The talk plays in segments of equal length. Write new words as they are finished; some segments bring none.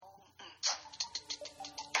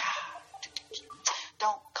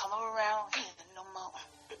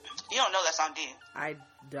that's on D. I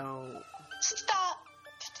don't. Stop.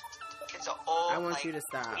 It's an old. I want you to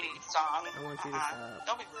stop. Song. I want you to stop.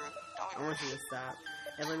 Don't be rude. I want you to stop.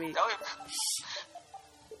 And let me. Don't be rude.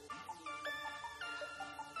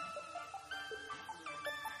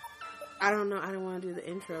 I don't know. I don't want to do the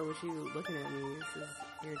intro with you looking at me. This is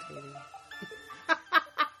irritating.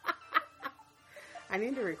 I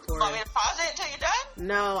need to record. Want me to pause it until you're done?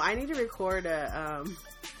 No, I need to record an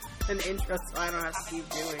intro so I don't have to keep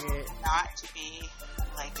doing it. Not to be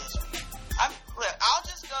like this. Look, I'll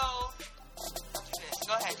just go do this.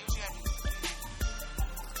 Go ahead. Do what you gotta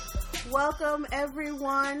do. Welcome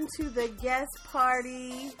everyone to the guest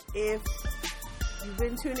party. If you've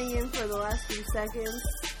been tuning in for the last few seconds,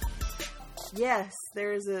 yes,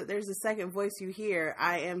 there's a second voice you hear.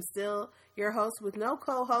 I am still your host with no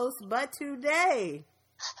co-host, but today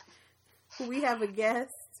we have a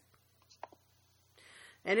guest,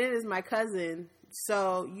 and it is my cousin.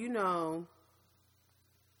 So you know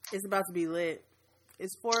it's about to be lit.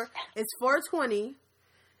 It's 420.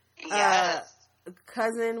 Yes.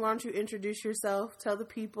 Cousin, why don't you introduce yourself? Tell the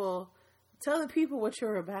people what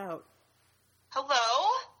you're about.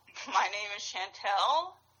 Hello, my name is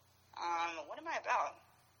Chantel. What am I about?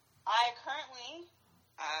 I currently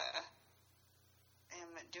am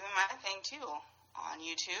doing my thing too on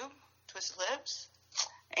YouTube, Twisted Lips,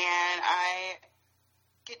 and I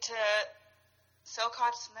get to sell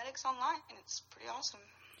cosmetics online, and it's pretty awesome.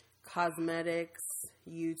 Cosmetics,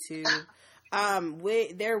 YouTube.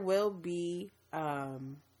 There will be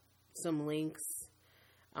some links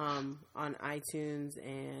on iTunes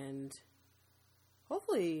and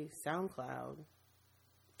hopefully SoundCloud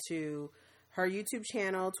to her YouTube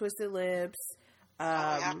channel, Twisted Lips.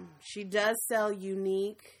 She does sell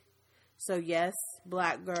Unique. So yes,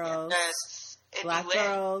 black girls, black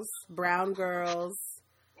girls, brown girls,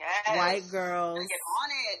 yes, white girls. Get on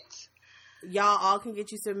it. Y'all all can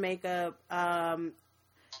get you some makeup. Don't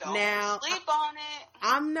now, sleep on it.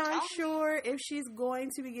 I'm not sure if she's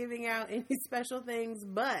going to be giving out any special things,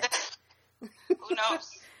 but who knows?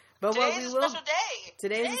 But Today's what we a will. special day.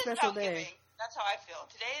 Today's a special day. Giving. That's how I feel.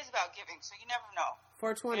 Today is about giving, so you never know.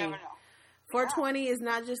 420. You never know. 420 is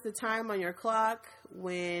not just the time on your clock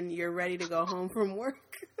when you're ready to go home from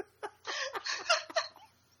work.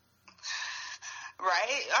 Right?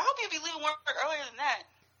 I hope you'll be leaving work earlier than that.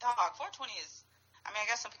 Dog, 420 is, I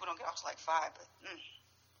guess some people don't get off till like 5, but...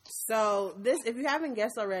 So, if you haven't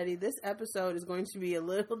guessed already, this episode is going to be a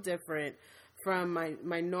little different from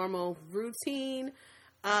my normal routine.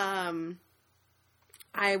 I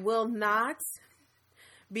will not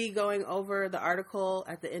be going over the article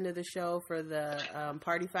at the end of the show for the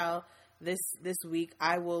party foul this week.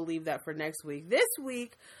 I will leave that for next week. This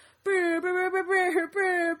week, we're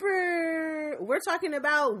talking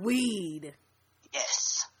about weed.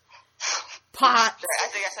 Yes. Pot. I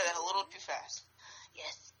think I said that a little too fast.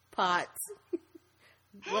 Yes. Pot.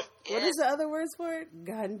 What is the other words for it?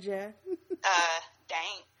 Ganja.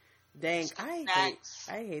 Dank. I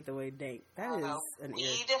hate the way dank. That is an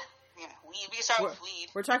weed. Yeah, weed. We can start with weed.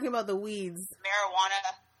 We're talking about the weeds.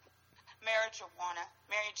 Marijuana. Mary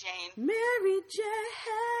Jane. Mary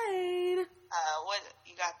Jane. What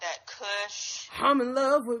you got? That Kush. I'm in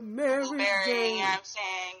love with Mary Jane. You know what I'm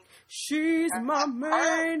saying? She's my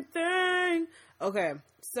main thing. Okay,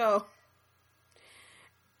 so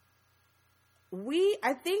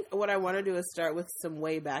I think what I want to do is start with some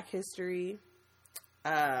way back history.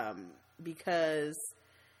 Because,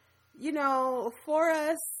 you know, for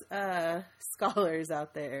us, scholars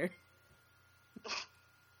out there,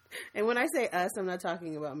 and when I say us, I'm not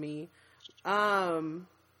talking about me. You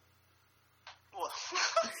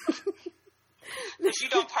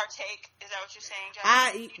don't partake? Is that what you're saying, John?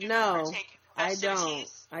 I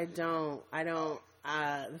don't.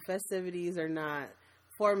 The festivities are not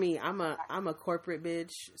for me. I'm a corporate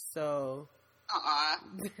bitch, so.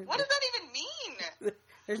 What does that even mean?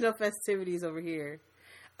 There's no festivities over here.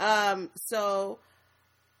 You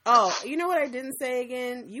know what I didn't say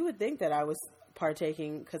again? You would think that I was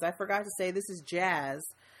partaking because I forgot to say this is jazz.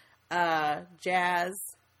 Jazz,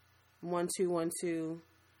 1 2 1 2,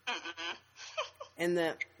 and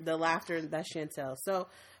the laughter, that's Chantel. So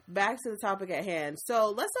back to the topic at hand.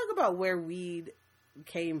 So let's talk about where weed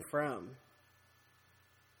came from.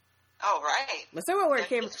 Oh, right. Let's talk about where it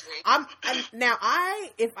came from.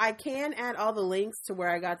 If I can add all the links to where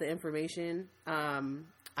I got the information,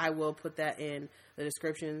 I will put that in the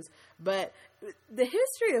descriptions. But the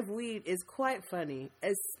history of weed is quite funny,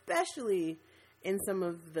 especially in some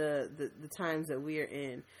of the times that we are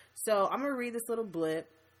in. So I'm going to read this little blip.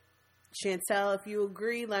 Chantel, if you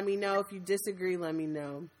agree, let me know. If you disagree, let me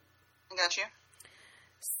know. I got you.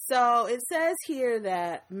 So it says here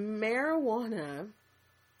that marijuana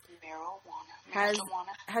has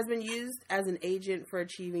been used as an agent for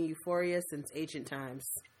achieving euphoria since ancient times.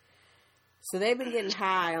 So they've been getting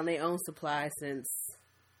high on their own supply since.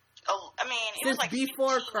 Oh, I mean, it was like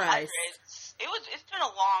before Christ. It's been a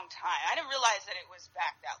long time. I didn't realize that it was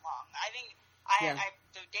back that long. I think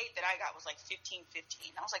the date that I got was like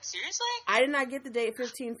 1515. I was like, seriously? I did not get the date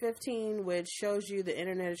 1515, which shows you the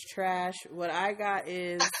internet is trash. What I got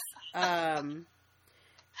is,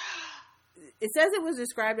 it says it was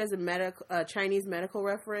described as a Chinese medical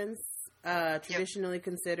reference, traditionally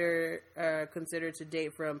considered to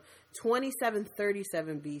date from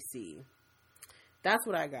 2737 BC. That's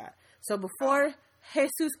what I got. So before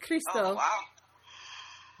Jesus Cristo,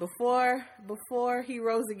 before he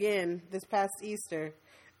rose again this past Easter.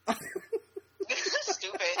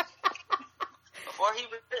 Stupid. Before he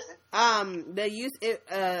risen.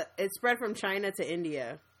 It spread from China to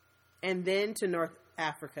India, and then to North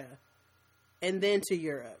Africa, and then to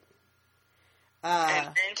Europe, and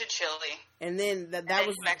then to Chile, and then that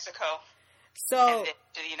was Mexico. So and then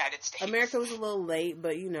to the United States. America was a little late,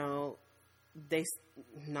 but they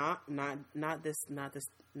not this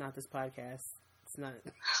podcast. It's not.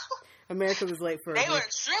 America was late for. They were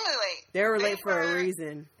extremely late. They were late for a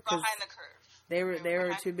reason. Behind the curve. They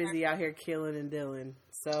were too busy out here killing and dealing.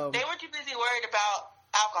 So they were too busy worried about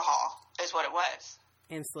alcohol, is what it was.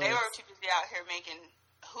 And slaves. They were too busy out here making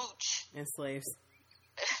hooch. And slaves.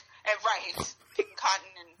 And right, picking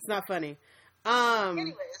cotton and. It's not funny.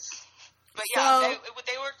 Anyways, but yeah,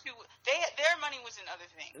 they were too. Their money was in other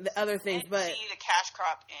things. The other things, but see the cash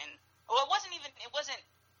crop in. Well, it wasn't.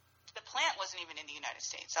 The plant wasn't even in the United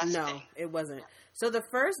States. That's the thing. It wasn't. So the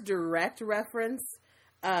first direct reference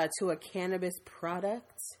to a cannabis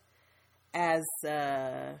product as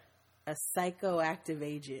a psychoactive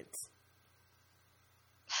agent.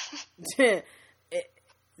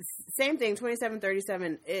 Same thing,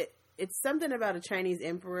 2737. It's something about a Chinese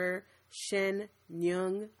emperor, Shen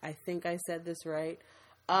Nyung. I think I said this right.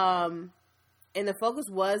 And the focus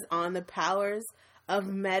was on the powers of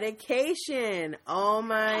medication. Oh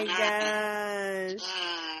my gosh.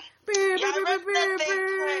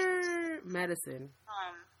 Medicine.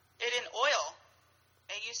 It in oil.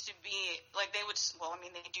 It used to be like they would. Well, I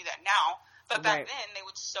mean they do that now, but back then they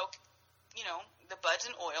would soak, the buds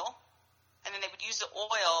in oil, and then they would use the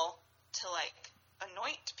oil to like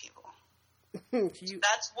anoint people.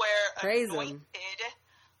 That's where anointed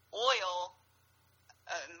oil.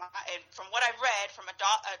 From what I've read from a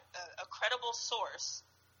credible source,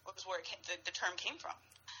 was where the term came from,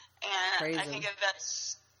 and I think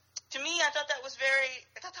that's, to me, I thought that was very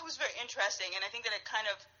interesting, and I think that it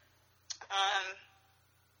kind of,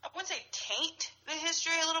 I wouldn't say taint the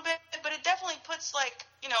history a little bit, but it definitely puts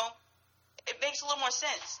it makes a little more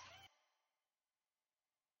sense.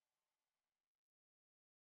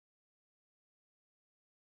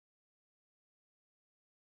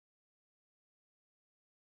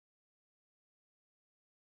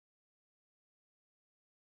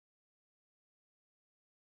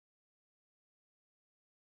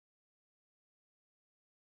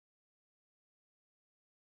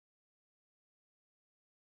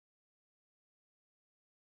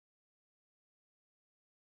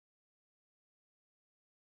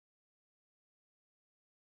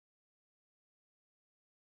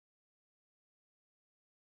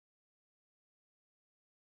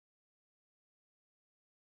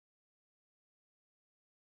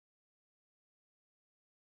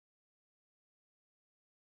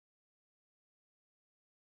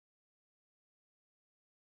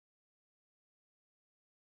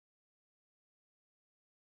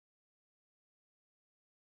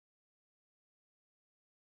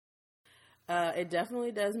 It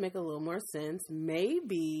definitely does make a little more sense.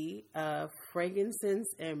 Maybe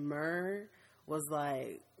frankincense and myrrh was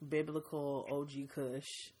like biblical OG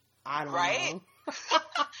Kush. I don't know.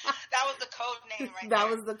 That was the code name right That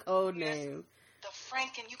there. was the code name. The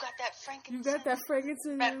Franken. You got that frankincense? You got that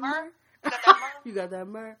frankincense and myrrh? You got that myrrh? You got that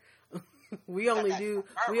myrrh? We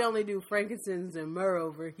only do frankincense and myrrh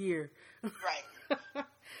over here. Right.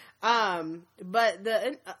 But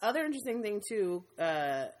the other interesting thing too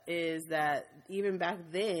is that even back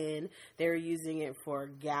then they were using it for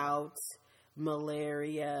gout,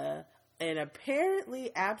 malaria, and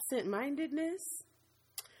apparently absent-mindedness.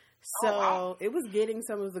 So it was getting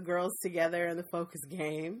some of the girls together in the focus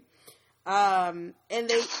game. And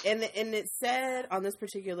it said on this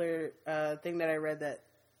particular thing that I read that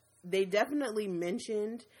they definitely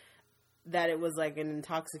mentioned that it was like an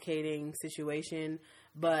intoxicating situation,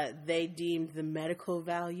 but they deemed the medical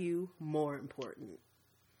value more important.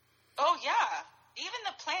 Oh yeah, even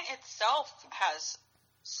the itself has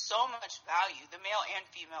so much value, the male and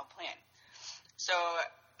female plant. So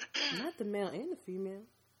not the male and the female.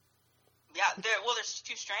 Yeah, there's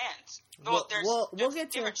two strands. We'll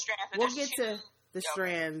get different to strands. We'll get to the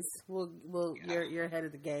strands. You're ahead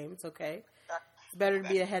of the game. It's okay. It's better to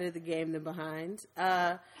be ahead of the game than behind.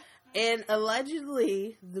 And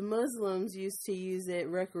allegedly, the Muslims used to use it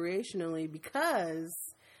recreationally because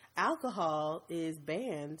alcohol is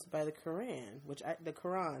banned by the Quran, which I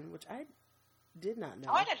did not know.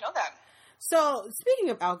 Oh, I didn't know that. So,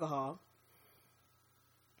 speaking of alcohol,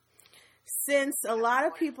 since a lot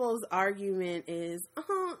of people's argument is,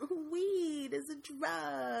 weed is a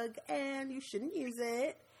drug and you shouldn't use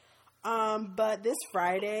it, but this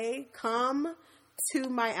Friday, come to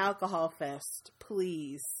my alcohol fest,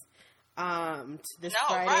 please. Friday,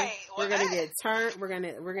 right. We're gonna get turned.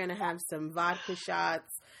 We're gonna have some vodka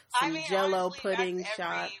shots, some Jello honestly, pudding that's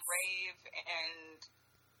shots. Every rave and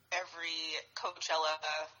every Coachella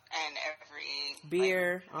and every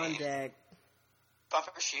beer on deck,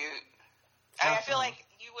 bumper shoot. I feel like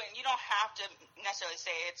you don't have to necessarily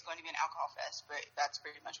say it's going to be an alcohol fest, but that's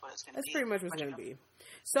pretty much what it's going to be. That's pretty much what's going to be.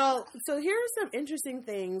 So here are some interesting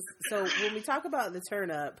things. So when we talk about the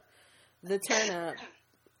turn up,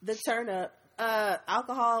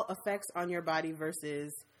 alcohol effects on your body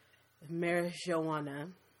versus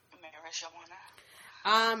marijuana.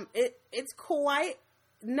 It's quite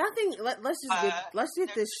nothing. Let's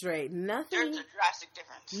get this straight. Nothing. There's a drastic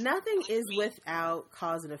difference. Nothing is without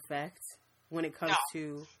cause and effect when it comes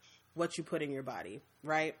to what you put in your body,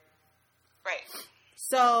 right? Right.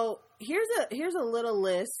 So here's a little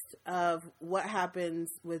list of what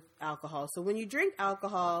happens with alcohol. So when you drink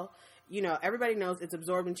alcohol, everybody knows it's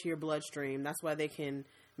absorbed into your bloodstream. That's why they can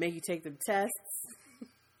make you take the tests,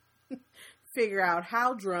 figure out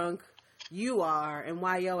how drunk you are and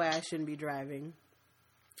why your ass shouldn't be driving.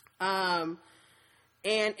 And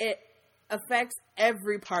it affects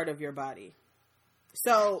every part of your body.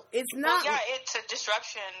 So it's not. Well, yeah, it's a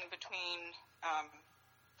disruption between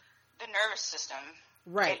the nervous system.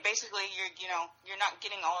 Right. And basically, you're not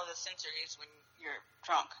getting all of the sensories when you're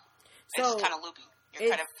drunk. So it's kind of loopy.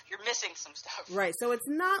 You're missing some stuff. Right. So it's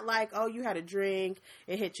not like, oh, you had a drink,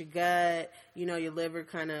 it hit your gut, your liver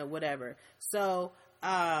kind of whatever. So,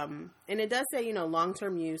 and it does say,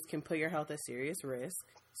 long-term use can put your health at serious risk.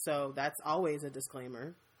 So that's always a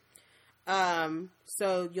disclaimer.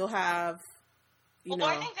 So you'll have, Well,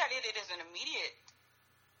 I think that it is an immediate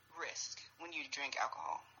risk when you drink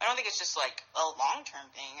alcohol. I don't think it's just like a long-term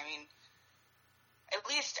thing. I mean, at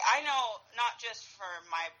least I know, not just for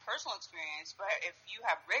my personal experience, but if you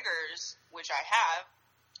have riggers, which I have,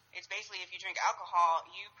 it's basically if you drink alcohol,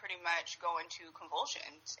 you pretty much go into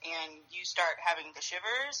convulsions and you start having the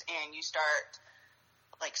shivers and you start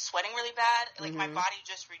like sweating really bad. Like my body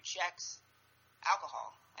just rejects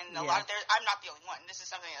alcohol. And I'm not the only one. This is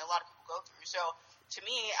something that a lot of people go through. So to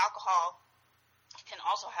me, alcohol can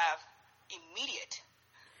also have immediate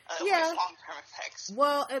long-term effects.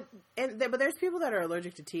 Well, but there's people that are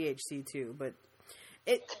allergic to THC too, but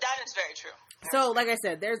that is very true. So, like I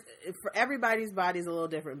said, for everybody's body's a little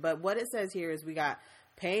different, but what it says here is we got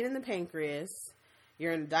pain in the pancreas.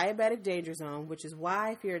 You're in a diabetic danger zone, which is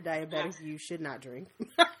why if you're a diabetic, you should not drink.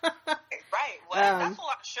 Right. Well, that's a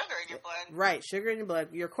lot of sugar in your blood. Right, sugar in your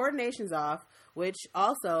blood. Your coordination's off, which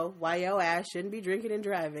also why your ass shouldn't be drinking and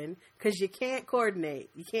driving because you can't coordinate.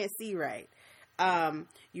 You can't see right.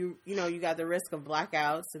 You got the risk of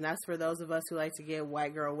blackouts, and that's for those of us who like to get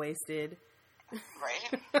white girl wasted.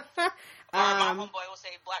 Right. Or my homeboy will say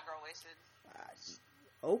black girl wasted.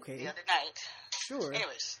 Okay. The other night. Sure.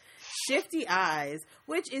 Anyways. Shifty eyes,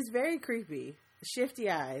 which is very creepy. Shifty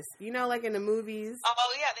eyes. Like in the movies.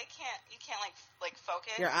 Oh yeah, you can't like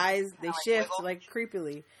focus. Your eyes, they shift wiggle. like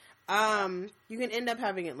creepily. You can end up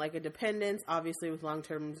having it like a dependence, obviously with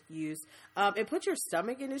long-term use. It puts your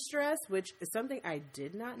stomach into stress, which is something I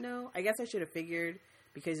did not know. I guess I should have figured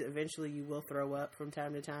because eventually you will throw up from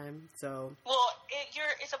time to time. So. Well,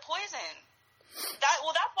 it's a poison. That's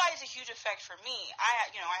why it's a huge effect for me. I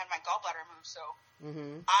had my gallbladder removed, so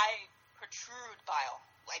I protrude bile.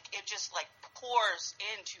 Like it just like pours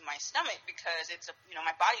into my stomach because it's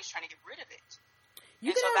my body's trying to get rid of it.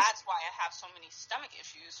 So that's why I have so many stomach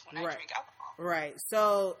issues when I drink alcohol. Right.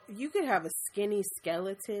 So you could have a skinny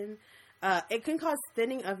skeleton. It can cause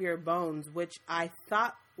thinning of your bones, which I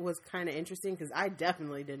thought was kind of interesting because I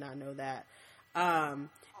definitely did not know that.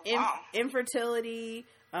 Infertility,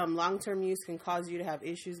 long-term use can cause you to have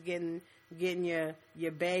issues getting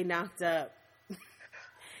your bae knocked up.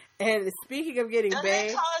 And speaking of getting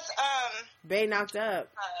bae knocked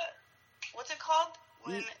up. What's it called?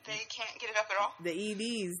 when they can't get it up at all. The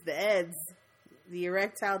EDs, the EDs, the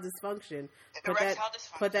erectile dysfunction.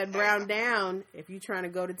 Put that brown down if you're trying to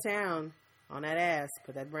go to town on that ass.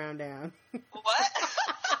 Put that brown down. What? What are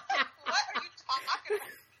you talking about?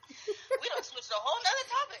 We don't switch to a whole nother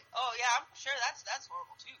topic. Oh yeah, I'm sure that's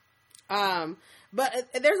horrible too.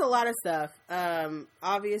 But there's a lot of stuff.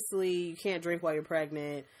 Obviously, you can't drink while you're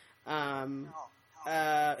pregnant. No.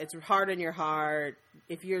 It's hard on your heart.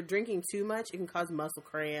 If you're drinking too much, it can cause muscle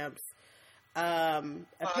cramps. Yeah,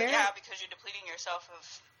 because you're depleting yourself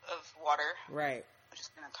of water. Right. Which is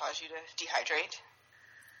going to cause you to dehydrate.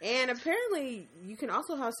 And apparently, you can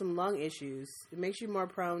also have some lung issues. It makes you more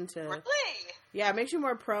prone to... Really? Yeah, it makes you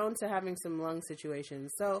more prone to having some lung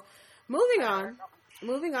situations. So, moving on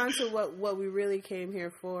to what we really came here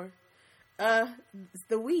for.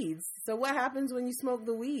 The weeds. So what happens when you smoke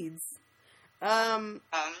the weeds?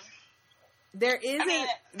 There's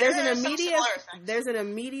an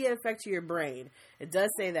immediate effect to your brain. It does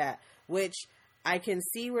say that, which I can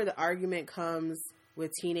see where the argument comes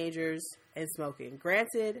with teenagers and smoking.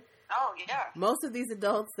 Granted, most of these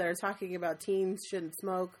adults that are talking about teens shouldn't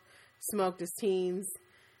smoke, smoked as teens.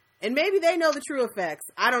 And maybe they know the true effects.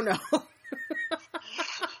 I don't know.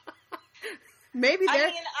 Maybe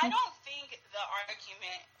they're... I don't think the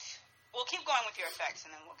argument... We'll keep going with your effects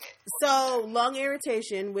and then we'll get... So, lung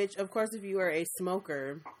irritation, which, of course, if you are a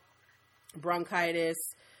smoker, bronchitis,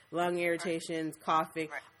 lung irritations, coughing,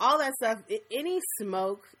 all that stuff, any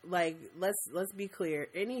smoke, like, let's be clear,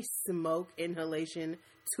 any smoke inhalation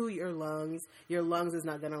to your lungs is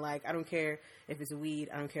not going to like. I don't care if it's weed.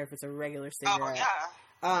 I don't care if it's a regular cigarette.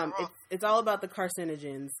 Oh, yeah. It's all about the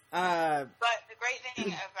carcinogens. But the great thing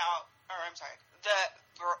about...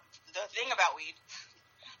 The thing about weed...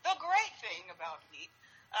 The great thing about weed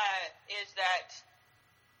is that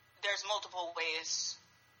there's multiple ways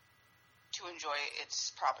to enjoy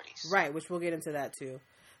its properties. Right, which we'll get into that too.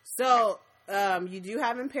 So, you do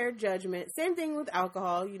have impaired judgment. Same thing with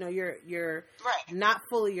alcohol. You know, you're not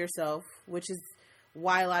fully yourself, which is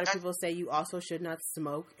why a lot of people say you also should not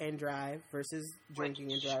smoke and drive versus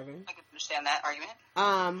drinking and driving. I can understand that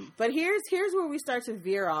argument. But here's where we start to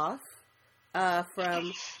veer off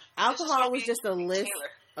from alcohol was just a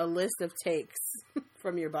list of takes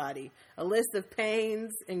from your body, a list of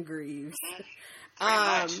pains and grieves.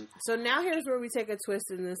 So now here's where we take a twist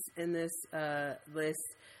in this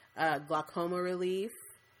list: glaucoma relief,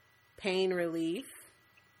 pain relief.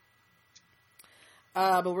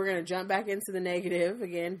 But we're gonna jump back into the negative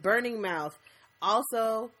again. Burning mouth,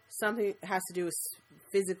 also something has to do with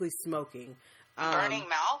physically smoking. Burning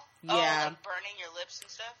mouth? Yeah. Oh, like burning your lips and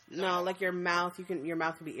stuff? No, like your mouth can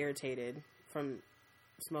be irritated from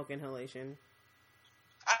smoke inhalation.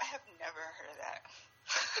 I have never heard of that.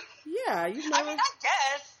 Yeah, you've never... I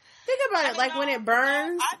guess. Think about it, like when it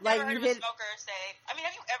burns, I've like never you heard hit... of a smoker say... have you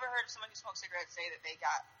ever heard somebody who smokes cigarettes say that they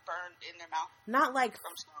got burned in their mouth? Not like...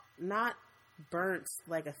 From smoke. Not burnt,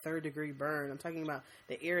 like a 3rd degree burn. I'm talking about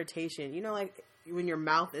the irritation. You know, like when your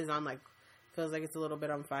mouth is on, like, feels like it's a little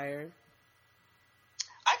bit on fire.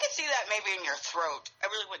 I could see that maybe in your throat. I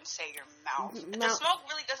really wouldn't say your mouth. The smoke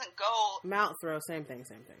really doesn't go... Mouth, throat, same thing.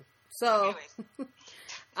 So,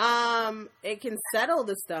 it can settle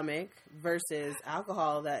the stomach versus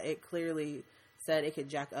alcohol that it clearly said it could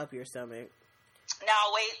jack up your stomach.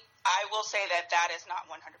 Now, wait, I will say that is not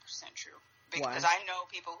 100% true. Because Why? I know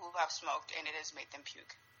people who have smoked and it has made them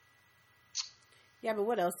puke. Yeah, but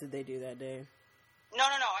what else did they do that day? No,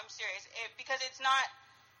 I'm serious. Because it's not...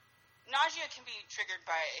 Nausea can be triggered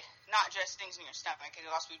by not just things in your stomach. It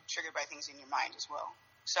can also be triggered by things in your mind as well.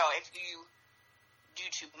 So if you do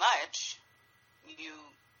too much, you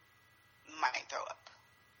might throw up.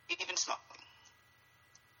 Even smoking.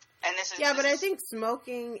 And this is... Yeah, but I think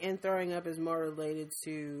smoking and throwing up is more related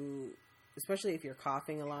to... Especially if you're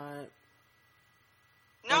coughing a lot.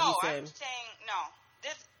 No, I'm saying... No.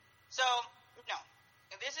 No.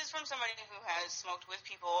 This is from somebody who has smoked with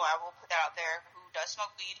people, I will put that out there, who does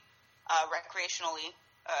smoke weed recreationally,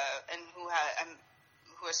 and who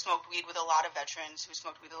has smoked weed with a lot of veterans, who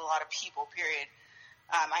smoked weed with a lot of people, period.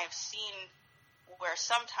 I have seen where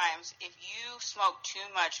sometimes if you smoke too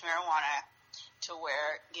much marijuana to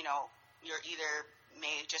where, you know, you're either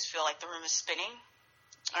may just feel like the room is spinning,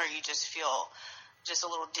 or you just feel just a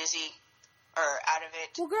little dizzy or out of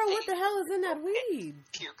it. Well, girl, what the hell is in that weed?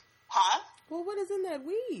 Puke. Huh? Well, what is in that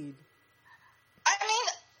weed? I mean,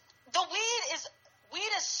 the weed is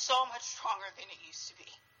so much stronger than it used to be.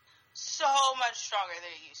 So much stronger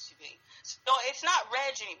than it used to be. So it's not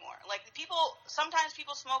reg anymore. Like, sometimes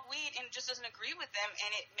people smoke weed and it just doesn't agree with them,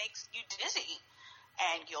 and it makes you dizzy.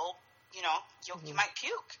 And you'll you might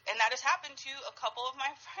puke. And that has happened to a couple of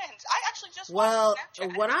my friends. I actually just Well,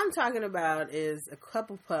 Snapchat. What I'm talking about is a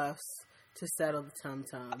couple puffs to settle the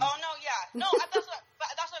tum-tum. Oh, no, yeah. No, that's what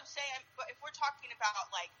I'm saying. But if we're talking about,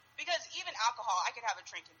 like, because even alcohol, I could have a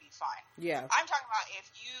drink and be fine. Yeah. I'm talking about if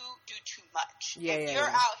you do too much. Yeah, if you're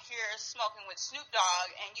out here smoking with Snoop Dogg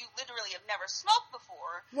and you literally have never smoked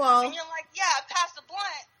before, well, and you're like, yeah, pass the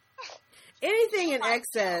blunt. Anything in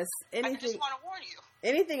excess, I just want to warn you.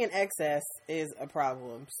 Anything in excess is a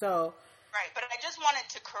problem. So, right, but I just wanted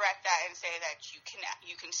to correct that and say that you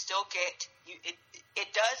can still get it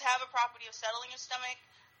does have a property of settling your stomach,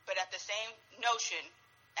 but at the same notion,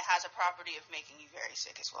 it has a property of making you very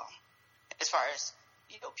sick as well. As far as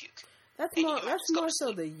puke. That's more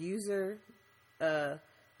so the user, the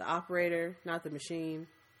operator, not the machine.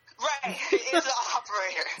 Right, it's the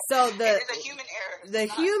operator. So it's a human error. The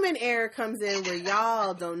human error comes in where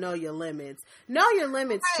y'all don't know your limits. Know your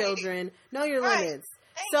limits, right. Children. Know your limits.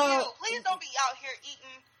 Thank you. Please don't be out here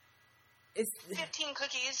eating 15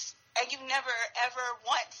 cookies and you've never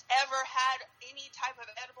once had any type of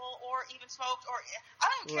edible or even smoked or I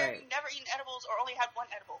don't care if you've never eaten edibles or only had one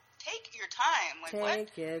edible. Take your time.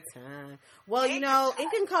 Take your time. Well, it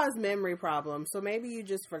can cause memory problems. So maybe you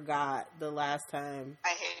just forgot the last time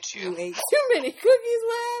I hate you ate too many cookies.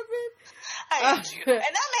 What happened? I hate you. And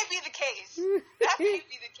that may be the case. That may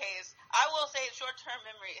be the case. I will say short-term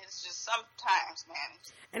memory is just sometimes, man.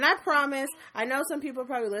 And I promise, I know some people are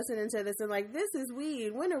probably listening to this and like, this is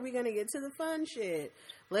weed. When are we going to get to the fun shit?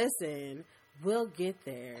 Listen, we'll get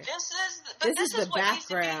there. This is the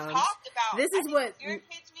background. This is what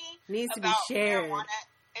needs to be shared.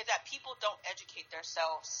 Is that people don't educate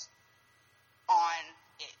themselves on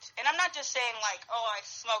it. And I'm not just saying like, oh, I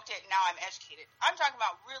smoked it, now I'm educated. I'm talking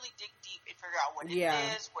about really dig deep and figure out what it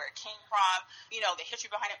is, where it came from, the history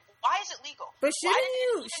behind it. Why is it legal? But shouldn't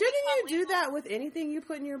you do that with anything you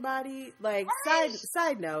put in your body? Like, right.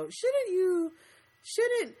 side note,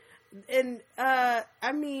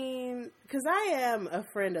 I mean, because I am a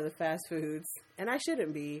friend of the fast foods, and I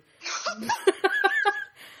shouldn't be.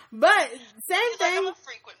 But same thing. Like I'm a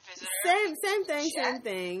frequent visitor. Same thing.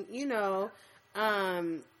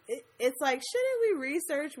 It's like, shouldn't we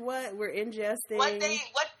research what we're ingesting?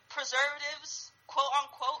 What preservatives, quote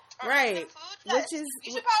unquote, are in food? Yes. You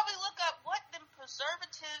should probably look up what them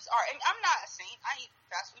preservatives are. And I'm not a saint. I eat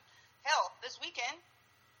fast food. Hell, this weekend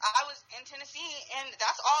I was in Tennessee, and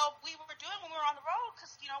that's all we were doing when we were on the road.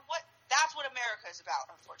 Because you know what? That's what America is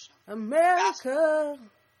about, unfortunately. America.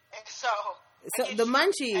 And so the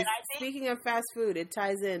munchies. Speaking of fast food, it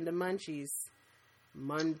ties in the munchies.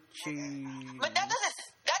 Munchies. But that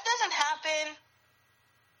doesn't happen.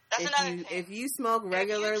 That's another thing. If you smoke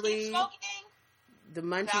regularly, keep smoking, the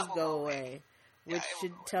munchies go away. Which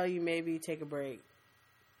should tell you maybe take a break.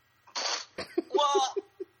 Well,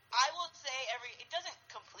 I will say it doesn't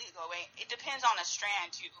completely go away. It depends on a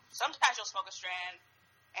strand too. Sometimes you'll smoke a strand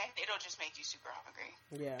and it'll just make you super hungry.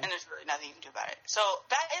 Yeah. And there's really nothing you can do about it. So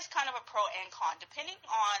that is kind of a pro and con, depending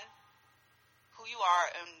on who you are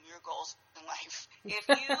and your goals in life. If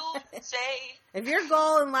you if your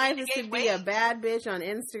goal in life is to be a bad bitch on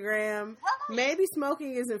Instagram, maybe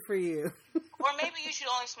smoking isn't for you. Or maybe you should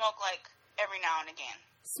only smoke like every now and again.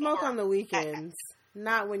 Smoke on the weekends.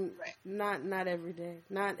 Not when, not every day.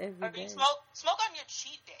 Not every day. Smoke on your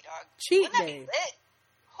cheat day, dog. Cheat day. That be lit?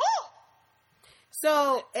 Whew.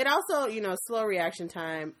 So, it also, slow reaction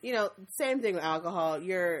time. Same thing with alcohol.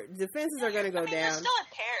 Your defenses are going to go down. You're still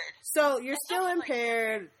impaired. So, you're still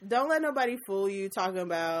impaired. Don't let nobody fool you talking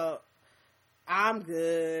about, I'm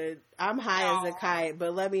good. I'm high as a kite,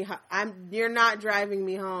 but you're not driving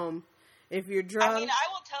me home. If you're drunk. I mean, I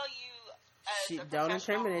will tell you. Don't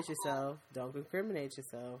incriminate yourself. Don't incriminate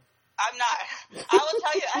yourself. I'm not. I will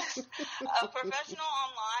tell you, as a professional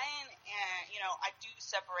online, and I do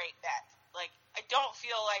separate that. Like, I don't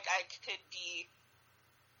feel like I could be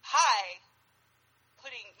high,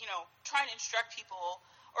 trying to instruct people,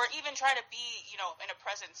 or even try to be, in a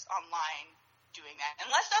presence online doing that,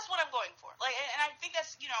 unless that's what I'm going for. Like, and I think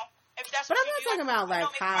that's, if that's. But I'm not talking about like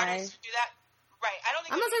high. Do that. Right. I don't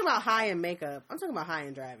think. I'm not talking about high in makeup. I'm talking about high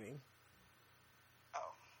in driving.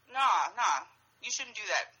 Nah. You shouldn't do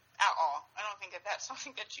that at all. I don't think that's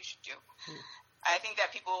something that you should do. I think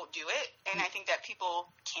that people do it, and I think that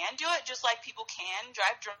people can do it, just like people can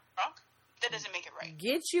drive drunk. That doesn't make it right.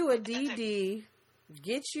 Get you a DD.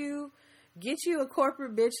 Get you a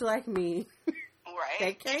corporate bitch like me.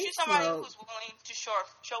 Right. Get you somebody who's willing to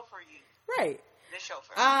chauffeur you. Right. The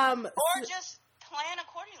chauffeur. Or just plan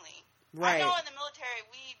accordingly. Right. I know in the military,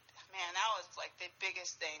 that was like the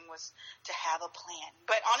biggest thing was to have a plan.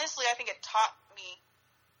 But honestly, I think it taught me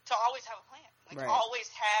to always always have a plan. Like, always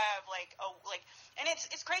have, like, and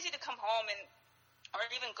it's crazy to come home or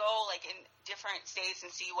even go, like, in different states and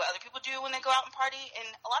see what other people do when they go out and party, and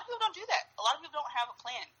a lot of people don't do that. A lot of people don't have a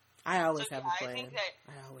plan. I always have a plan.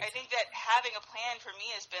 I think that having a plan for me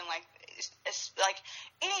has been, like, it's like,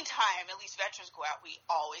 anytime at least veterans go out, we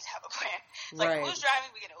always have a plan. It's like, who's driving?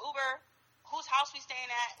 We get an Uber. Whose house we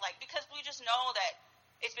staying at? Like, because we just know that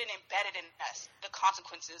it's been embedded in us, the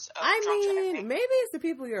consequences of drunk driving. Maybe it's the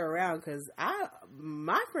people you're around, because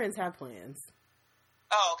my friends have plans.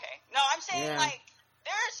 Oh, okay. No, I'm saying, like,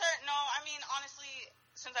 there are certain, honestly,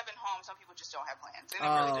 since I've been home, some people just don't have plans. And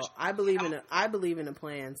really I believe in a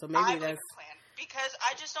plan, so maybe that's... a plan, because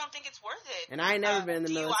I just don't think it's worth it. And I ain't never been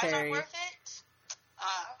in the military. DUIs aren't worth it.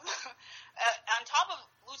 On top of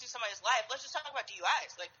losing somebody's life, let's just talk about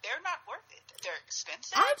DUIs. Like, they're not worth it. They're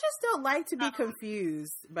expensive. I just don't like to be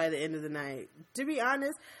confused by the end of the night. To be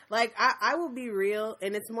honest, like, I will be real,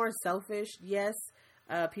 and it's more selfish. Yes,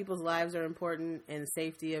 people's lives are important, and the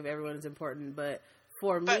safety of everyone is important, but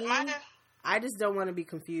for me, I just don't want to be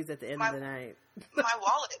confused at the end of the night. My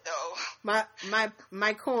wallet, though.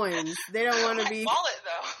 My coins, they don't want to be... My wallet,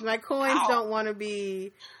 though. My coins don't want to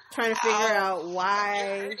be trying to figure out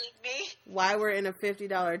why we're in a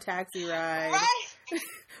 $50 taxi ride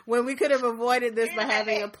when we could have avoided this by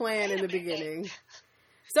having a plan in the beginning.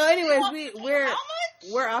 So anyways,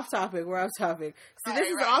 we're off topic. See, this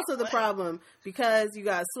is also the problem, because you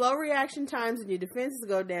got slow reaction times and your defenses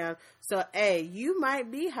go down. So, you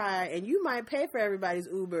might be high and you might pay for everybody's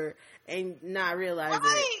Uber and not realize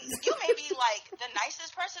it. You may be like the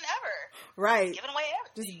nicest person ever. Right. Giving away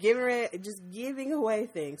everything. Just giving away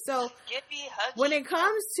things. So, when it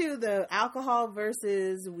comes to the alcohol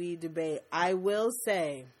versus weed debate, I will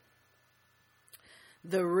say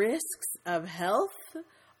the risks of health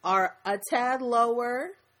are a tad lower.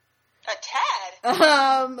 A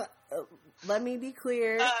tad? Let me be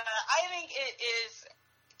clear. I think it is,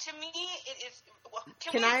 to me, it is, well,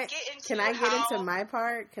 can I get into my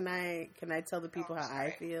part? Can I tell the people how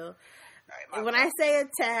I feel? Right, when I say a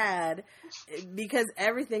tad, because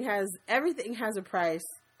everything has a price,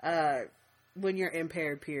 when you're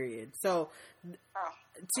impaired, period. So,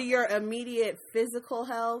 to your immediate physical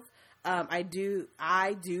health, I do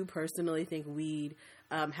personally think weed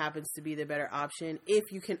happens to be the better option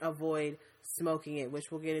if you can avoid smoking it,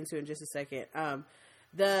 which we'll get into in just a second.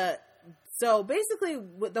 So basically,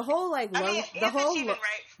 with the whole lung, the whole lung.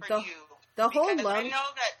 I know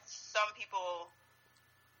that some people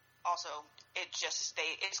also it's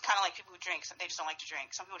kind of like people who drink. They just don't like to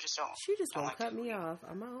drink. Some people just don't. She just won't cut me off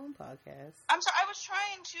on my own podcast. I'm sorry. I was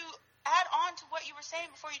trying to add on to what you were saying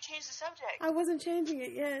before you changed the subject. I wasn't changing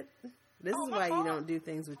it yet. This is why you don't do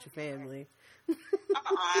things with your family. You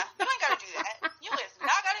ain't gotta do that. You is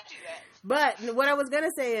not gotta do that. But what I was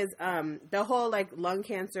gonna say is, the whole like lung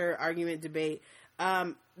cancer argument debate.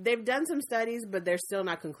 They've done some studies, but they're still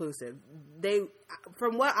not conclusive.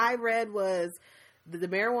 From what I read, was the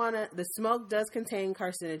marijuana, the smoke does contain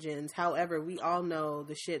carcinogens. However, we all know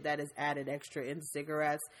the shit that is added extra into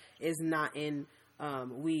cigarettes is not in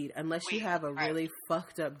weed, unless you have a really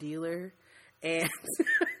fucked up dealer. And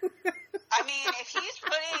I mean, if he's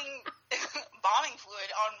putting bombing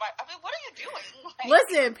fluid on what are you doing? Like,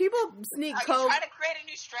 listen, people sneak coke. Are you trying to create a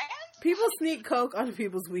new strand? People sneak coke onto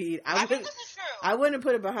people's weed. I mean, this is true. I wouldn't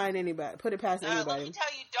put it behind anybody. Put it past anybody. Let me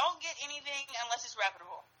tell you, don't get anything unless it's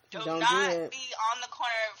reputable. Don't not do it. Be on the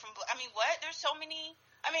corner from. I mean, what? There's so many.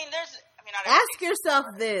 Ask yourself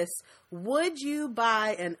this: would you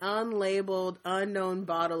buy an unlabeled, unknown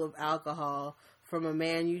bottle of alcohol from a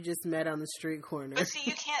man you just met on the street corner? But see,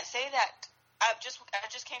 you can't say that. I just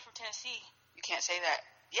came from Tennessee. You can't say that.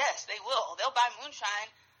 Yes, they will. They'll buy moonshine,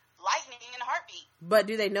 lightning in a heartbeat. But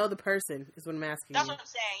do they know the person? Is what I'm asking. That's what I'm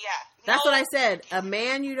saying. Yeah. That's what I said. A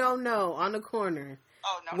man you don't know on the corner.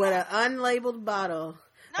 Oh no. With an unlabeled bottle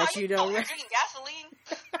that you don't. You're drinking gasoline.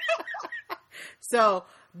 So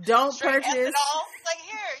don't straight purchase. Ethanol. Like,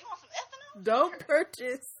 here, you want some ethanol? Don't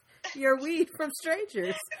purchase your weed from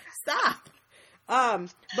strangers. Stop.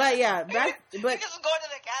 But yeah, you just going to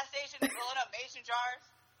the gas station and filling up mason jars.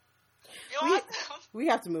 We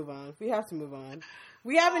have to move on.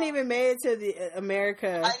 We haven't even made it to the America.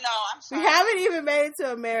 I know. I'm sorry. We haven't even made it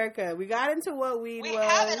to America. We got into what weed was. We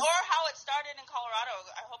haven't, or how it started in Colorado.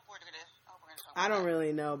 I hope we're gonna talk about I don't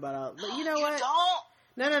really know about all. But you know you what? Don't.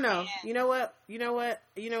 No. Man. You know what?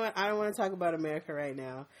 I don't want to talk about America right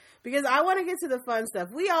now because I want to get to the fun stuff.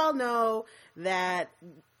 We all know that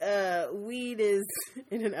weed is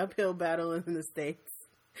in an uphill battle in the States.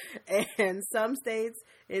 And some states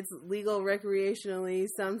it's legal recreationally,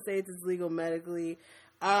 some states it's legal medically.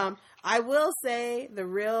 I will say the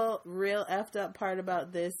real effed up part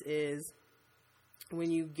about this is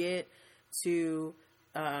when you get to,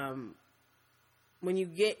 when you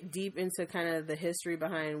get deep into kind of the history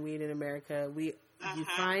behind weed in America, you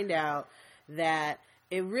find out that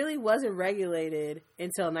it really wasn't regulated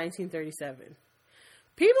until 1937.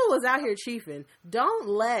 People was out here chiefing. Don't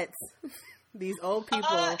let these old people. It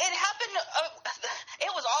happened.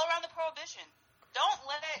 It was all around the prohibition.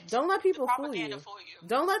 Don't let people fool you.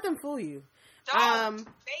 Don't let them fool you. They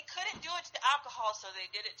couldn't do it to alcohol, so they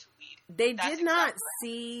did it to weed.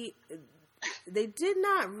 They did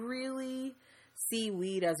not really see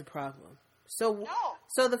weed as a problem. So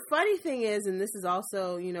the funny thing is, and this is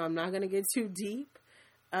also, I'm not going to get too deep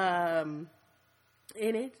in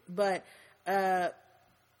it, but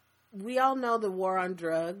we all know the war on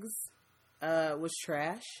drugs was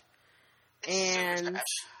trash. It's super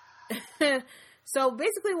trash. So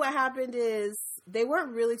basically what happened is they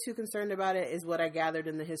weren't really too concerned about it, is what I gathered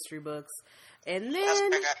in the history books. And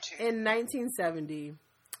then in 1970,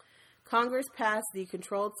 Congress passed the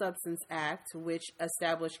Controlled Substance Act, which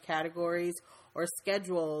established categories or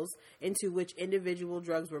schedules into which individual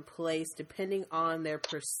drugs were placed depending on their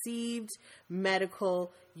perceived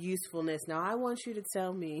medical usefulness. Now, I want you to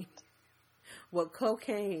tell me what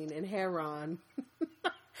cocaine and heroin...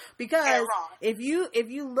 Because if you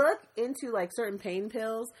look into like certain pain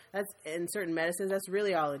pills, and certain medicines, that's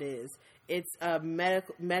really all it is. It's a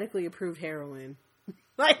medically approved heroin.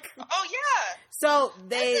 Like, oh yeah. So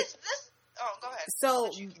they. Go ahead. So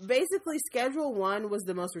basically, Schedule 1 was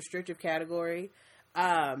the most restrictive category,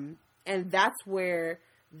 and that's where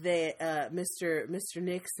Mr.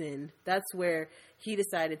 Nixon. That's where he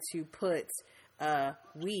decided to put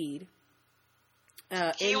weed.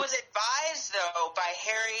 He was advised, though, by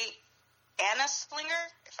Harry Anslinger,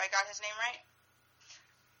 if I got his name right.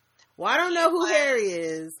 Well, I don't know who Harry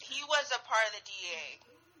is. He was a part of the DEA.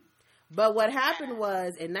 But what happened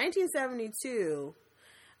was, in 1972,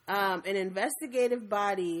 an investigative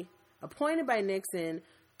body appointed by Nixon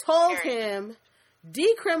told him,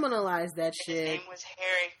 decriminalize that shit. His name was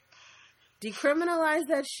Harry. Decriminalize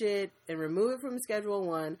that shit and remove it from Schedule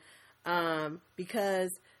 1,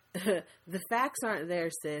 because... the facts aren't there,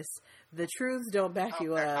 sis. The truths don't back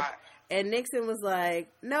you up. God. And Nixon was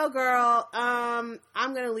like, no, girl, I'm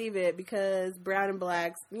going to leave it because brown and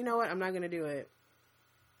blacks, you know what? I'm not going to do it.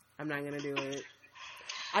 I'm not going to do it.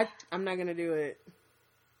 I'm not going to do it.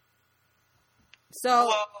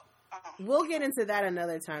 So we'll get into that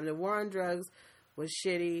another time. The war on drugs was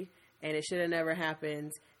shitty and it should have never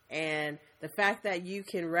happened. And the fact that you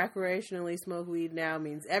can recreationally smoke weed now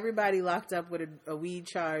means everybody locked up with a weed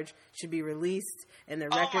charge should be released and the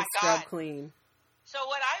records scrubbed clean. So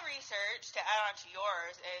what I researched to add on to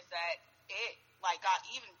yours is that it got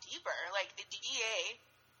even deeper. Like the DEA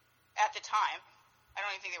at the time, I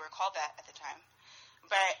don't even think they were called that at the time,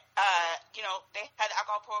 but they had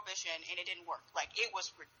alcohol prohibition and it didn't work. Like it was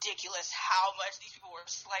ridiculous how much these people were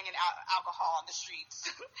slanging out alcohol on the streets.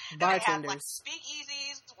 Bartenders. They had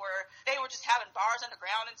speakeasies where they were just having bars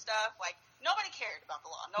underground and stuff. Like nobody cared about the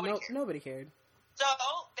law. Nobody cared. So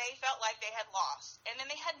they felt like they had lost, and then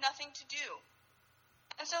they had nothing to do.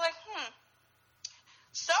 And so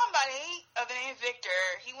somebody of the name of Victor,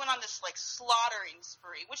 he went on this slaughtering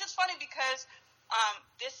spree, which is funny because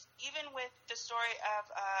this, even with the story of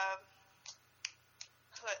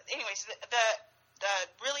anyways, the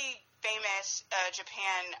really famous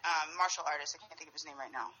Japan martial artist, I can't think of his name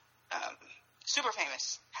right now, super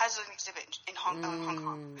famous, has an exhibit in Hong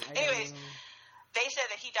Kong. Anyways, they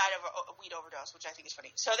said that he died of a weed overdose, which I think is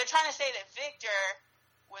funny. So they're trying to say that Victor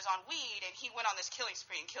was on weed and he went on this killing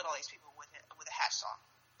spree and killed all these people with a hash saw.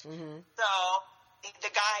 Mm-hmm. So the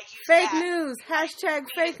guy used fake news, hashtag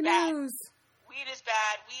fake news. Weed is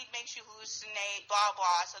bad. Weed makes you hallucinate, blah,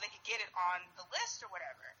 blah, so they could get it on the list or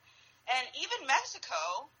whatever. And even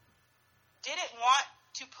Mexico didn't want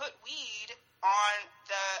to put weed on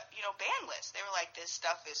the, ban list. They were like, this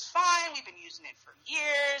stuff is fine. We've been using it for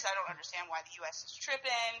years. I don't understand why the U.S. is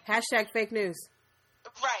tripping. Hashtag fake news.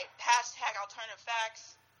 Right. Hashtag alternative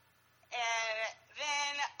facts. And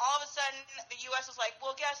then all of a sudden, the U.S. was like,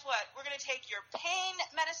 well, guess what? We're going to take your pain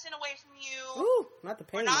medicine away from you. Ooh, not the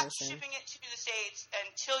pain medicine. We're not shipping it to the States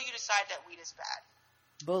until you decide that weed is bad.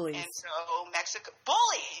 Bullies. And so Mexico,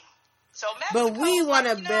 bullying. So Mexico, but we want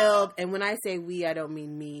to build, and when I say we, I don't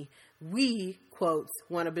mean me. We, quotes,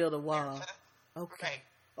 want to build a wall. Okay. Right.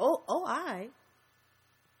 Oh, I.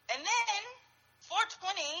 And then,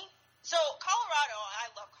 420, so Colorado,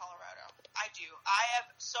 I love Colorado. I do. I have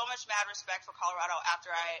so much mad respect for Colorado after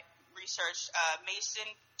I researched Mason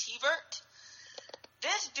Tvert.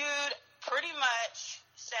 This dude pretty much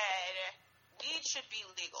said weed should be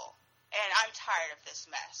legal, and I'm tired of this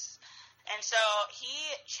mess. And so he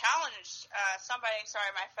challenged somebody,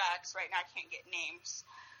 sorry, my facts right now, I can't get names,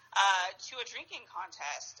 to a drinking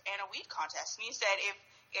contest and a weed contest. And he said,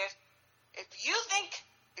 if you think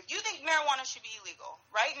marijuana should be illegal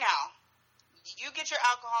right now, you get your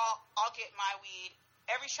alcohol, I'll get my weed.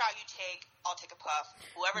 Every shot you take, I'll take a puff.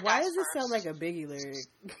 Whoever Why dies does it first. sound like a Biggie lyric?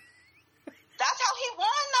 That's how he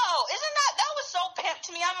won, though. Isn't that was so pimp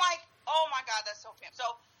to me. I'm like, oh my God, that's so pimp. So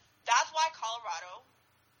that's why Colorado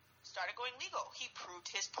started going legal. He proved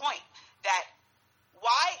his point that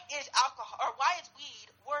why is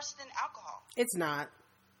weed worse than alcohol? It's not.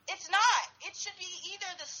 It's not. It should be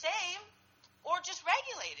either the same or just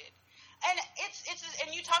regulated. And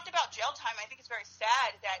and you talked about jail time. I think it's very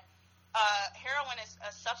sad that heroin is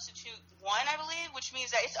a substitute one, I believe, which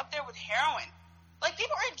means that it's up there with heroin. Like,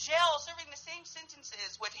 people are in jail serving the same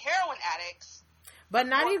sentences with heroin addicts, but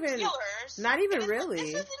not even killers. Not even really. This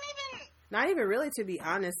isn't even. Not even really, to be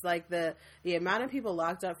honest. Like, the amount of people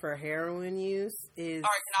locked up for heroin use is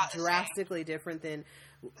drastically different than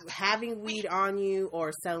having weed on you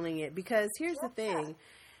or selling it. Because here's the thing.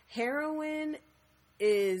 Heroin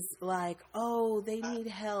is like, oh, they need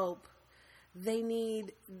help.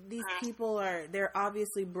 These people they're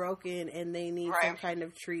obviously broken and they need some kind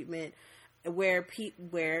of treatment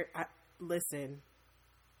listen.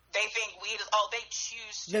 They think weed is, they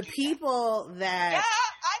choose to the people that. Yeah,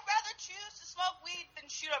 I'd rather choose to smoke weed than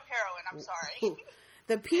shoot up heroin. I'm sorry.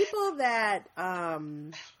 The people that,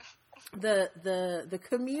 the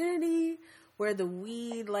community where the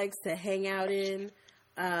weed likes to hang out in,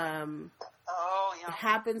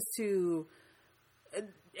 happens to,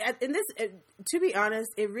 and this, to be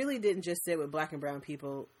honest, it really didn't just sit with Black and brown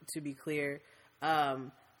people, to be clear.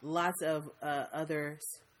 Lots of others,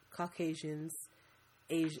 Caucasians,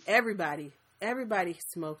 Asian, everybody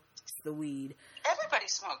smoked the weed. Everybody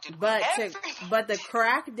smoked it. But the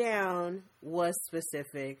crackdown was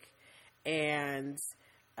specific, and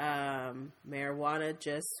marijuana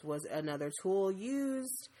just was another tool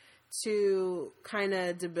used to kind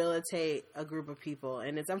of debilitate a group of people,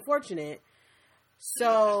 and it's unfortunate.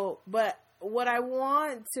 So, but what I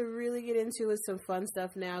want to really get into is some fun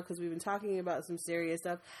stuff now, because we've been talking about some serious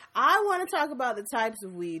stuff. I want to talk about the types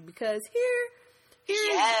of weed, because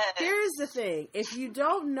here's the thing. If you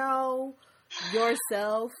don't know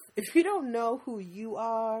yourself, if you don't know who you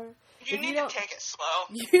are, you need to take it slow.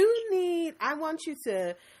 I want you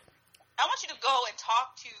to go and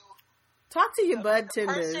talk to your bud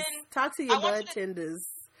tenders. Talk to your bud tenders.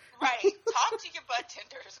 Right. Talk to your bud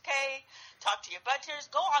tenders, okay? Talk to your bud tenders.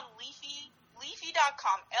 Go on leafy.com,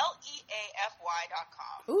 leafy.com.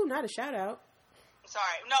 Ooh, not a shout out.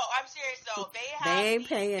 Sorry. No, I'm serious though. They ain't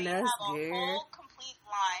paying us, dear. They have a whole complete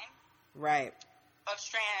line. Right. Of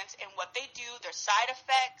strands and what they do, their side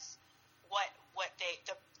effects,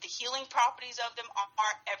 the healing properties of them are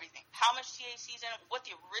everything. How much THC is in it,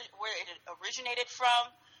 where it originated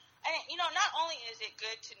from. And, not only is it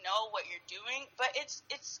good to know what you're doing, but it's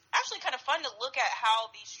actually kind of fun to look at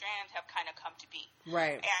how these strands have kind of come to be.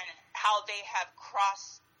 Right. And how they have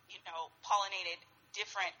pollinated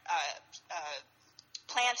different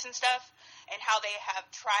plants and stuff, and how they have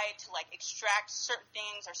tried to, extract certain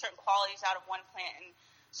things or certain qualities out of one plant. And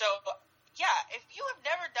so, yeah, if you have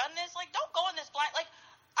never done this, don't go in this blind.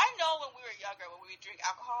 I know when we were younger, when we would drink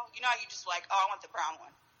alcohol, how you just I want the brown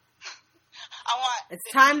one. It's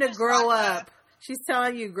time to grow up. She's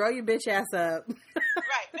telling you, grow your bitch ass up.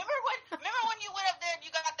 Right. Remember when you went up there and you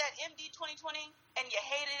got that MD 2020 and you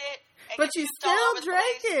hated it? And but you still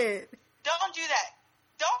drank it. Don't do that.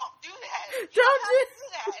 Don't do that. Don't do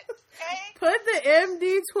that. Okay? Put the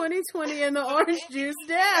MD 2020 and the orange juice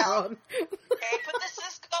down. Okay? Put the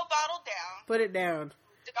Cisco bottle down. Put it down.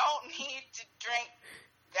 Don't need to drink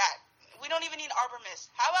that. We don't even need Arbor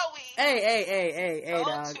Mist. How about we?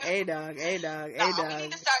 Hey, dog. We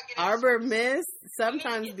need to start getting Arbor Mist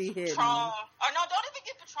sometimes be hidden. Patron. Or no, don't even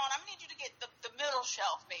get Patron. I'm gonna need you to get the middle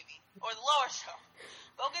shelf, maybe, or the lower shelf.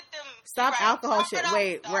 Go get them. Stop alcohol shit.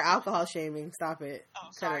 Wait, we're alcohol shaming. Stop it.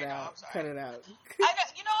 Oh, sorry. Cut it out. You know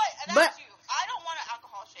what? That's you. I don't want to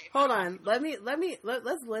alcohol shame. Hold on.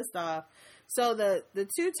 Let's list off. So the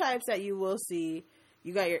two types that you will see.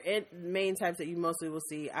 You got your main types that you mostly will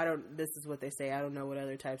see. This is what they say. I don't know what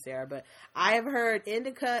other types they are, but I have heard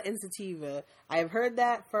indica and sativa. I have heard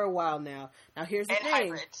that for a while now. Now here's the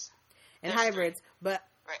thing. Hybrids. But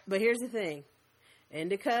here's the thing.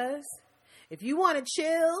 Indicas, if you want to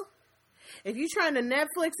chill, if you're trying to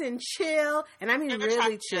Netflix and chill, and I mean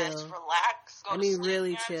really chill. Just relax. I mean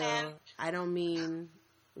really chill. I don't mean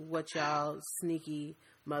what y'all sneaky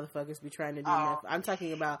motherfuckers be trying to do Netflix. I'm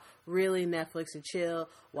talking about really Netflix and chill,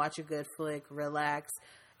 watch a good flick, relax.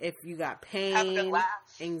 If you got pain,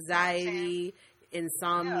 anxiety,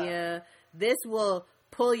 insomnia, this will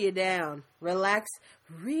pull you down. Relax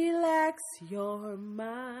your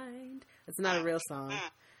mind. It's not a real song,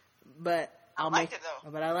 but I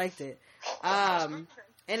liked it.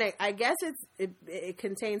 And I guess it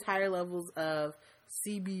contains higher levels of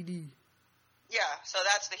CBD. Yeah, so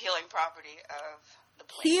that's the healing property of the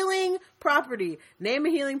plant. Healing property. Name a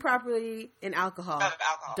healing property in alcohol.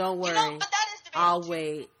 Don't worry. But that is debatable. I'll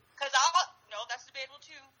wait. No, that's debatable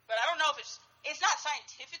too. But I don't know if it's not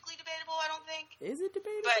scientifically debatable, I don't think. Is it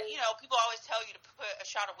debatable? But, people always tell you to put a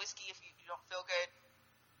shot of whiskey if you don't feel good.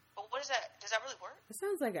 But what is that? Does that really work? It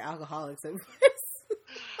sounds like an alcoholic's advice.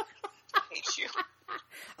 I hate you.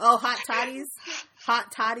 Oh, hot toddies.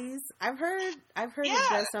 I've heard it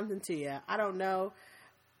does something to you. I don't know.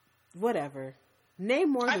 Whatever.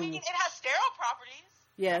 Name more. I mean, it has sterile properties.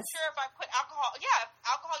 Yes. I'm sure if I put alcohol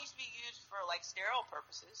used to be used for like sterile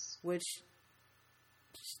purposes. Which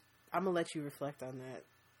I'm gonna let you reflect on that.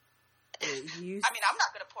 I mean, I'm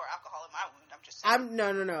not gonna pour alcohol in my wound. I'm just saying.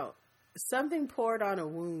 No. Something poured on a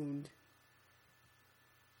wound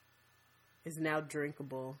is now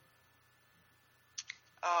drinkable.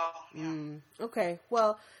 Oh, yeah. Okay.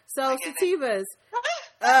 Well, so sativas.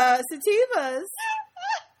 Sativas.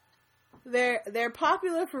 They're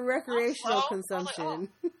popular for recreational consumption.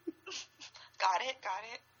 Got it.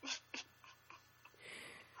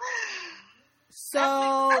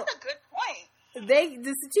 So that's a good point.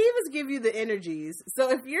 The sativas give you the energies.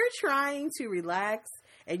 So if you're trying to relax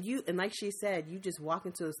and like she said, you just walk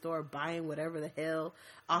into a store buying whatever the hell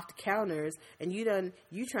off the counters, and you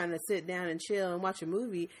trying to sit down and chill and watch a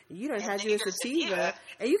movie, and you don't have your sativa,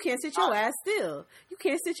 and you can't sit your ass still. You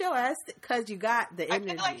can't sit your ass because you got the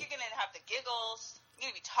energy. I feel like you're gonna have the giggles. You're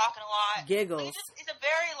gonna be talking a lot. Giggles. It's a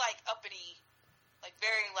very uppity,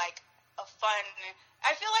 very a fun.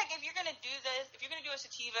 I feel like if you're gonna do this, if you're gonna do a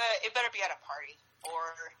sativa, it better be at a party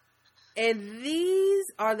or. And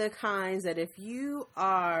these are the kinds that if you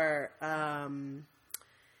are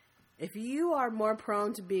more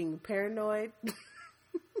prone to being paranoid,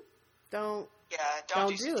 don't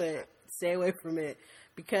do it. Stay away from it,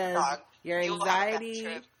 because your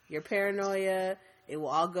anxiety, your paranoia, it will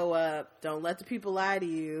all go up. Don't let the people lie to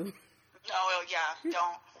you. Oh yeah,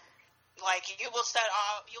 don't. You will set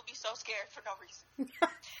off. You'll be so scared for no reason.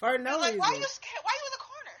 For no reason. Why are you scared? Why are you in the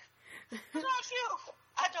corner? What's wrong with you?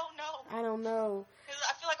 I don't know.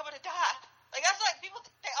 I feel like I'm gonna die. That's people.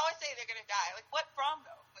 They always say they're gonna die. What from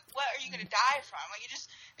though? What are you gonna die from?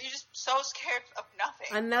 You're just so scared of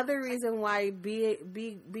nothing. Another reason why be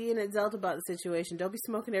an adult about the situation. Don't be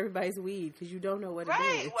smoking everybody's weed because you don't know what it is.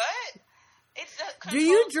 Right? What? Do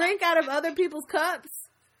you drink out of other people's cups?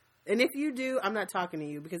 And if you do, I'm not talking to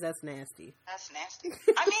you because that's nasty. That's nasty.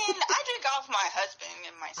 I mean, I drink off my husband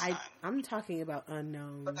and my son. I'm talking about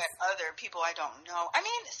unknowns. But other people I don't know. I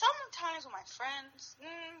mean, sometimes with my friends,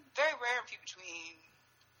 very rare and few between.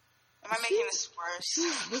 Am I making this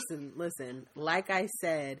worse? Listen. Like I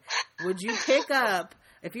said, would you pick up,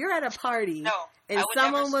 if you're at a party and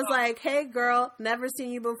someone was like, hey girl, never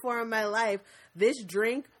seen you before in my life, this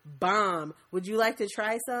drink, bomb. Would you like to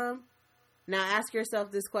try some? Now ask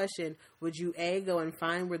yourself this question. Would you A, go and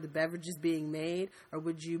find where the beverage is being made, or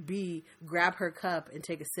would you B, grab her cup and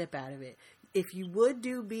take a sip out of it? If you would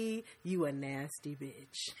do B, you a nasty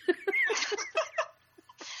bitch.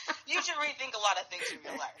 You should rethink a lot of things in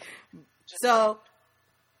your life. So,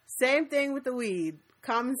 same thing with the weed.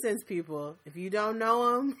 Common sense, people. If you don't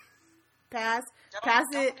know them, pass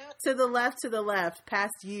it to the left,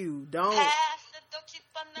 past you. Don't. Pass the chip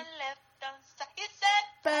on the left.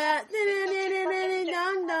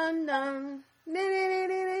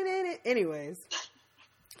 Anyways,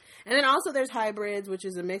 and then also there's hybrids, which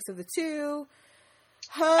is a mix of the two.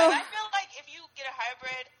 And I feel like if you get a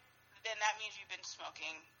hybrid, then that means you've been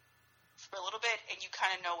smoking for a little bit and you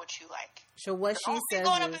kind of know what you like. So what she says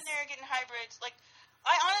going up in there and getting hybrids,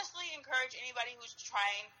 I honestly encourage anybody who's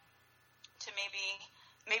trying to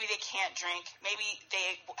maybe they can't drink, maybe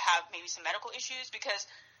they have some medical issues, because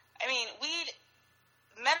I mean,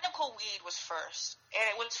 medical weed was first, and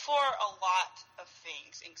it was for a lot of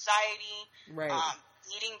things: anxiety, right,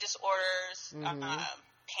 eating disorders,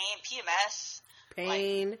 pain, PMS,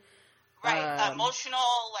 pain,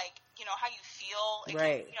 emotional, how you feel,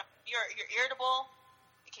 right? You're irritable.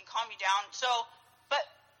 It can calm you down. So, but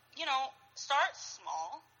start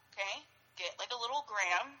small, okay? Get a little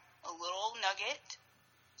gram, a little nugget.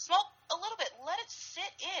 Smoke a little bit. Let it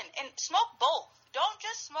sit in, and smoke both. Don't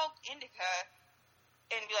just smoke indica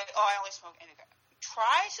and be like, oh, I only smoke indica.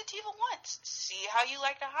 try sativa once. See how you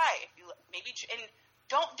like the high. If you and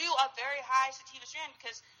don't do a very high sativa strand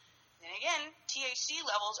because, then again, THC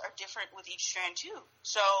levels are different with each strand too.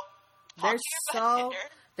 So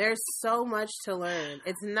there's so much to learn.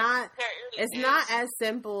 It's not as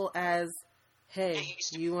simple as, hey,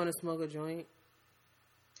 you want to smoke a joint?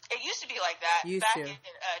 It used to be like that back in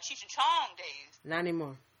Cheech and Chong days. Not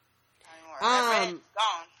anymore. Gone.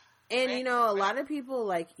 And you know, a lot of people,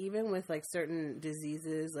 like, even with like certain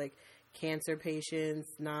diseases, like cancer patients,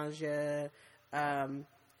 nausea, and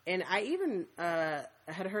I even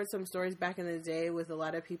had heard some stories back in the day with a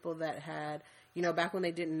lot of people that had, you know, back when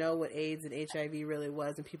they didn't know what AIDS and HIV really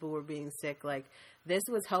was, and people were being sick. Like, this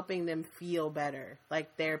was helping them feel better.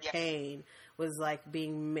 Like, their pain was like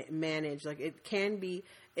being managed. Like, it can be,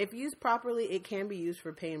 if used properly, it can be used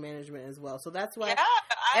for pain management as well. So that's why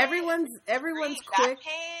everyone's quick.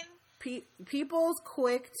 People's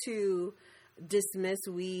quick to dismiss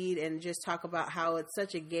weed and just talk about how it's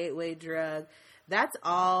such a gateway drug. That's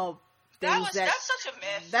all things that's such a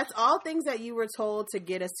myth. That's all things that you were told to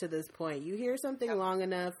get us to this point. You hear something long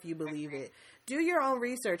enough, you believe it. Do your own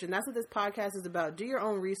research, and that's what this podcast is about. Do your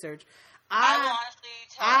own research.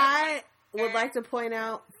 I would like to point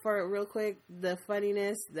out, for real quick, the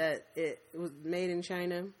funniness that it was made in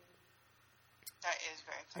China. That is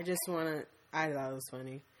very funny. I thought it was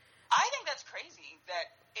funny. I think that's crazy that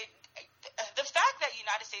the fact that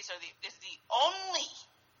United States is the only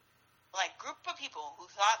group of people who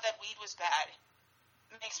thought that weed was bad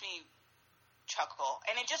makes me chuckle,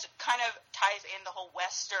 and it just kind of ties in the whole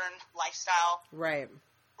Western lifestyle, right?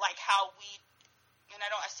 Like how we, and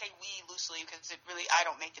I say we loosely because I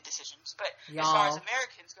don't make the decisions, but as far as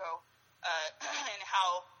Americans go, and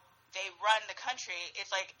how they run the country,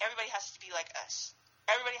 it's like everybody has to be like us.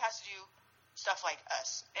 Everybody has to do stuff like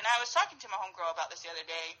us. And I was talking to my homegirl about this the other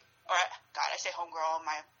day, I say homegirl,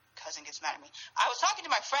 my cousin gets mad at me. I was talking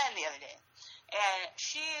to my friend the other day, and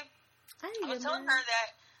I was telling her that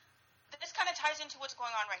this kind of ties into what's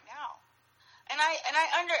going on right now. And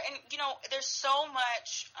you know, there's so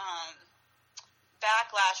much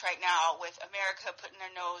backlash right now with America putting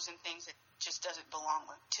their nose in things that just doesn't belong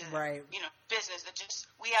to, you know, business.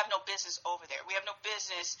 We have no business over there. We have no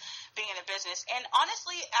business being in a business. And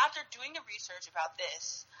honestly, after doing the research about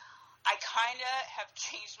this, I kind of have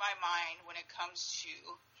changed my mind when it comes to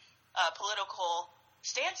political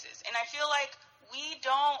stances. And I feel like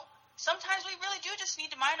sometimes we really do just need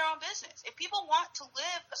to mind our own business. If people want to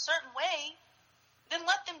live a certain way, then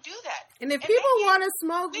let them do that. And if people want to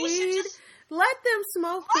smoke weed, let them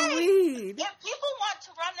smoke the weed. If people want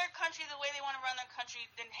to run their country the way they want to run their country,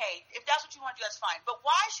 then hey, if that's what you want to do, that's fine. But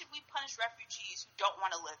why should we punish refugees who don't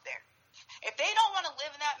want to live there? If they don't want to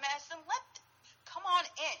live in that mess, then come on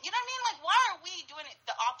in. You know what I mean? Like, why are we doing it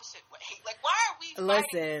the opposite way? Like, why are we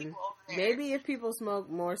fighting people over there? Maybe if people smoke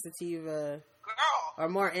more sativa, or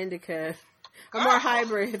more indica, or more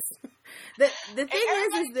hybrids. The thing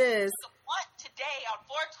is this. Today on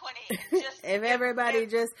 420, if everybody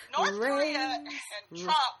just North Korea and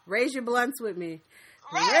Trump raise your blunts with me,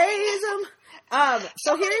 raise them.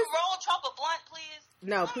 So here's roll Trump a blunt, please.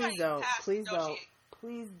 No, please don't. Please don't.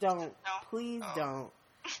 Please don't. Please don't.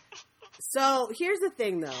 So here's the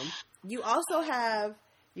thing, though. You also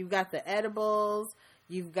you've got the edibles.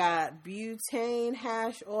 You've got butane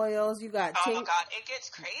hash oils. You got oh my god, it gets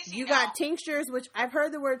crazy. You got tinctures, which I've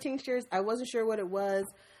heard the word tinctures. I wasn't sure what it was.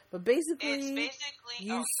 But basically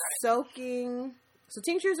soaking. So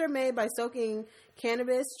tinctures are made by soaking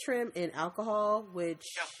cannabis trim in alcohol.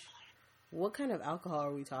 What kind of alcohol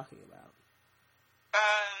are we talking about?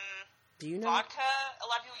 Do you know? Vodka. A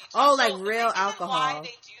lot of people use. Like real alcohol. Why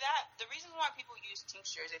they do that? The reason why people use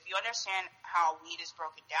tinctures, if you understand how weed is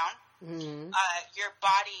broken down, your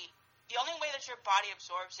body. The only way that your body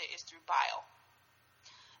absorbs it is through bile.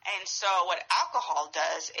 And so what alcohol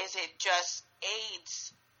does is it just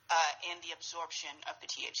aids in the absorption of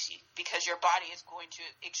the THC, because your body is going to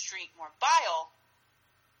excrete more bile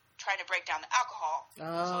trying to break down the alcohol.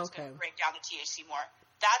 So it's going to break down the THC more.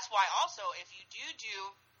 That's why also if you do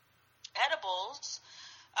edibles,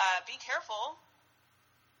 be careful,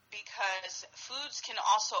 because foods can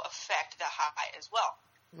also affect the high as well.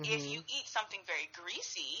 If you eat something very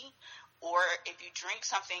greasy, or if you drink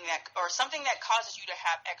something that causes you to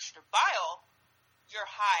have extra bile, your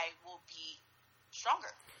high will be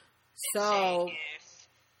stronger. So,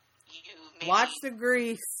 watch the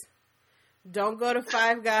grease. Don't go to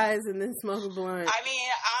Five Guys and then smoke a blunt. I mean,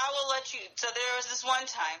 I will let you. So there was this one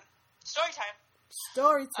time.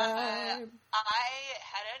 Story time. I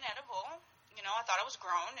had an edible. I thought I was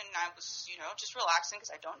grown, and I was, just relaxing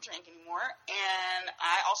because I don't drink anymore. And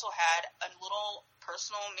I also had a little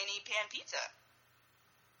personal mini pan pizza.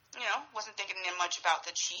 Wasn't thinking much about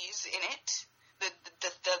the cheese in it, the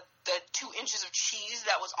 2 inches of cheese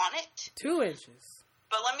that was on it. 2 inches.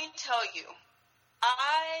 But let me tell you,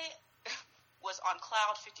 I was on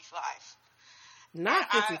cloud 55.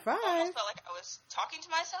 Not 55. I almost felt like I was talking to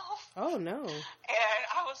myself. Oh, no. And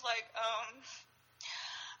I was like, I'm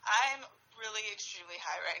really extremely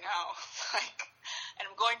high right now.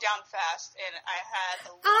 And I'm going down fast, and I had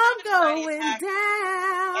a little bit of anxiety attack,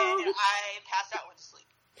 down. and I passed out and went to sleep.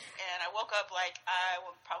 And I woke up like, I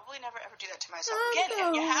will probably never ever do that to myself again.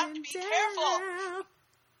 And you have to be careful.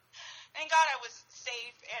 Thank God I was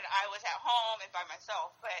safe, and I was at home and by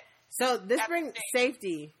myself. But so this brings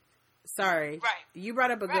safety. Sorry. Right. You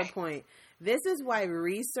brought up a good point. This is why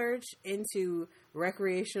research into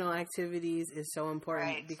recreational activities is so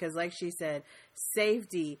important, because like she said,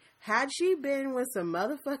 safety. Had she been with some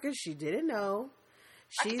motherfuckers she didn't know,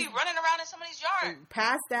 I could be running around in somebody's yard,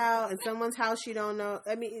 passed out in someone's house she don't know.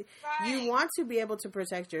 I mean, you want to be able to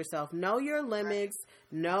protect yourself. Know your limits.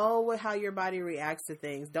 Know how your body reacts to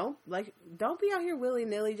things. Don't be out here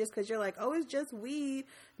willy-nilly just because you're like, oh, it's just weed.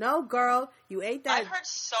 No, girl, you ate that. I've heard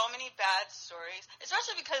so many bad stories,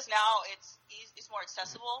 especially because now it's more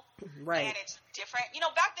accessible, right? And it's different.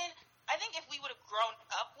 Back then, I think if we would have grown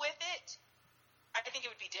up with it, I think it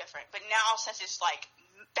would be different. But now, since it's like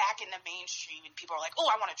back in the mainstream and people are like, oh,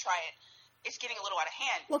 I want to try it, it's getting a little out of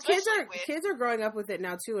hand. Well, kids are growing up with it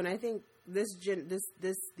now too, and I think these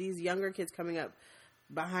younger kids coming up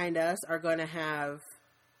behind us are going to have.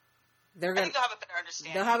 I think they'll have a better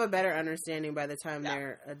understanding. They'll have a better understanding by the time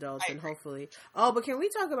they're adults, and hopefully. Oh, but can we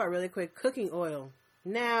talk about really quick cooking oil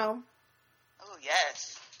now? Oh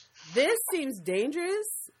yes. This seems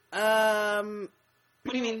dangerous. What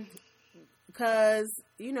do you mean? Because,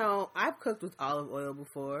 I've cooked with olive oil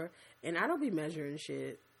before, and I don't be measuring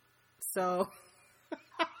shit. So.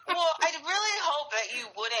 Well, I really hope that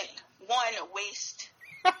you wouldn't, waste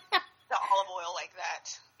the olive oil like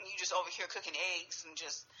that. You just over here cooking eggs and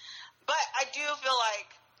just. But I do feel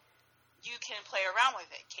like you can play around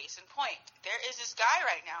with it. Case in point, there is this guy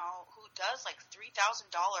right now who does like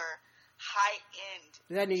 $3,000 high-end.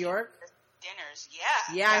 Is that New York? Dinners,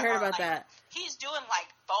 yeah. Yeah, I heard about that. He's doing like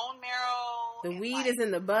bone marrow. The weed is in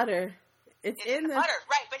the butter. It's in the butter,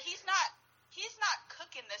 right? But he's not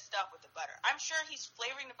cooking this stuff with the butter. I'm sure he's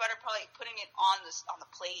flavoring the butter, probably putting it on the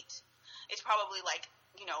plate. It's probably like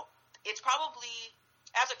it's probably,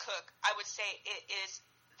 as a cook, I would say it is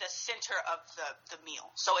the center of the meal.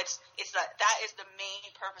 So that is the main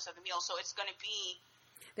purpose of the meal. So it's going to be.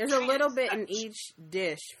 There's a little bit in each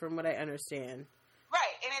dish, from what I understand.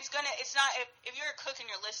 Right, and it's not, if you're a cook and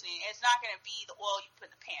you're listening, it's not going to be the oil you put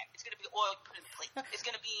in the pan. It's going to be the oil you put in the plate. It's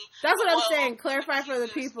going to be. That's what I'm saying. Clarify for the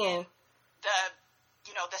people.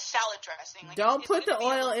 The salad dressing. Like, don't put the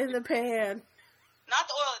oil in the pan. Not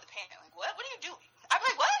the oil in the pan. Like, what? What are you doing? I'm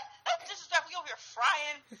like, what? That's disrespectful. You over here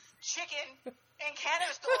frying chicken in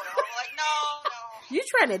cannabis oil. I'm like, no. You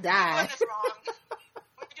trying to die. We're doing this wrong.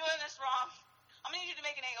 We're doing this wrong. I'm going to need you to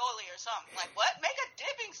make an aioli or something. Like, what? Make a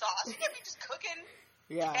dipping sauce. You can't be just cooking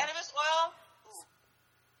cannabis oil. Ooh.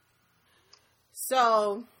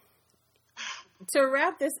 So, to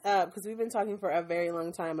wrap this up, because we've been talking for a very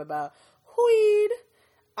long time about weed,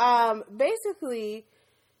 basically,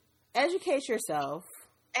 educate yourself.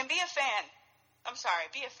 And be a fan. I'm sorry,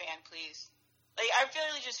 be a fan, please. Like, I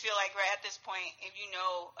really just feel like right at this point, if you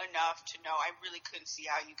know enough to know, I really couldn't see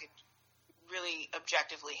how you could really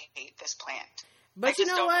objectively hate this plant. But you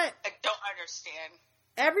know what? I don't understand.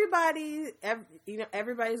 Everybody's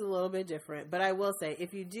a little bit different. But I will say,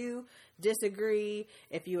 if you do disagree,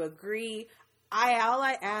 if you agree, all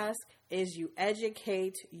I ask is you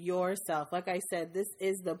educate yourself. Like I said, this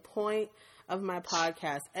is the point of my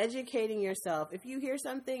podcast, educating yourself. If you hear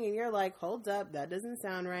something and you're like, hold up, that doesn't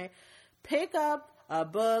sound right, pick up a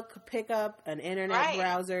book, pick up an internet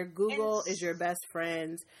browser. Google is your best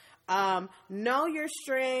friend. Know your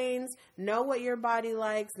strains, know what your body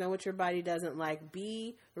likes, know what your body doesn't like.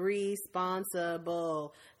 Be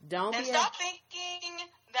responsible. Stop thinking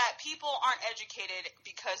that people aren't educated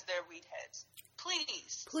because they're weed heads.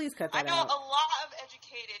 Please cut that out. I know a lot of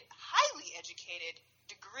educated, highly educated,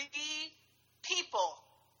 degree people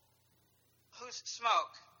who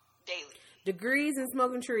smoke daily. Degrees in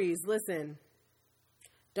smoking trees. Listen,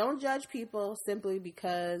 don't judge people simply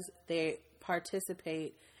because they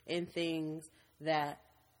participate in things that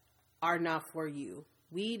are not for you.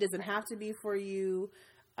 Weed doesn't have to be for you,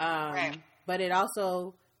 but it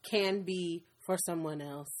also can be for someone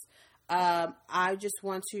else. I just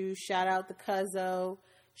want to shout out the Cuzzo,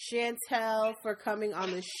 Chantel, for coming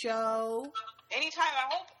on the show. Anytime.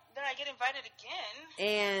 I hope that I get invited again.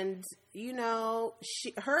 And, you know,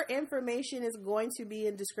 her information is going to be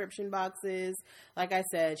in description boxes. Like I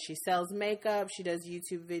said, she sells makeup. She does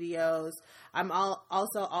YouTube videos. I'm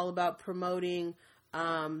also all about promoting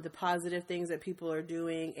the positive things that people are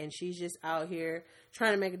doing. And she's just out here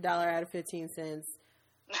trying to make $1 out of 15 cents.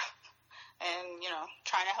 And, you know,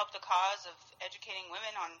 trying to help the cause of educating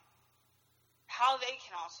women on how they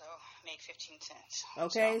can also make 15 cents.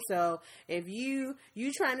 Okay, so if you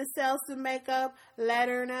trying to sell some makeup, let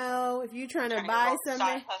her know. If you trying to buy some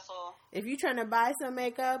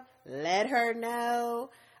makeup, let her know.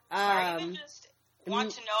 Or even just want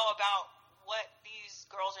to know about what these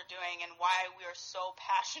girls are doing and why we are so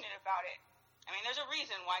passionate about it. I mean, there's a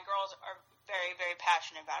reason why girls are very, very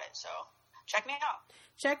passionate about it. So check me out.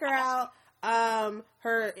 Check her out.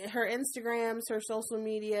 Her Instagrams, her social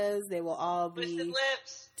medias, they will all be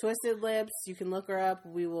Twisted Lips. You can look her up.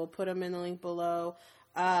 We will put them in the link below.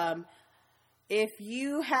 If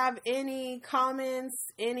you have any comments,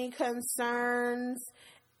 any concerns,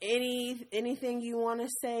 anything you want to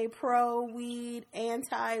say pro weed,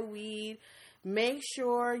 anti weed, make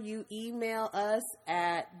sure you email us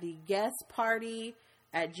at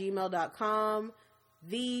theguestparty@gmail.com.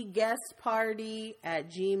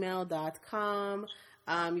 theguestparty@gmail.com.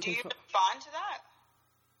 Do you respond to that?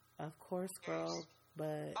 Of course, girl.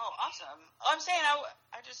 But oh, awesome! I'm saying I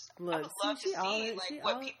would love to see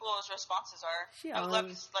what people's responses are. I would love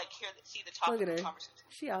to see the topic of the conversation.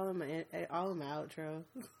 She all in my outro. I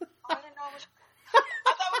didn't know.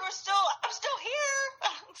 I thought I'm still here.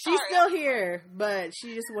 She's still here, but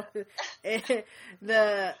she just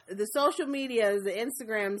the social medias, the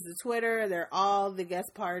Instagrams, the Twitter, they're all the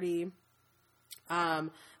Guest Party.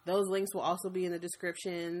 Those links will also be in the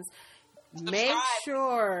descriptions. Make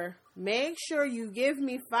sure you give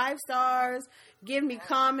me 5 stars, give me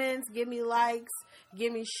comments, give me likes,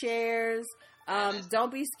 give me shares.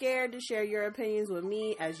 Don't be scared to share your opinions with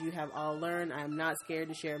me. As you have all learned, I'm not scared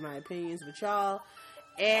to share my opinions with y'all.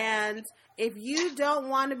 And if you don't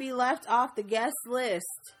want to be left off the guest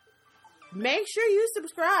list, make sure you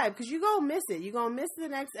subscribe, because you're going to miss it. You're going to miss the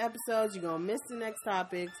next episodes. You're going to miss the next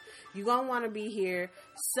topics. You're going to want to be here.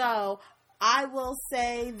 So I will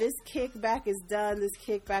say this kickback is done. This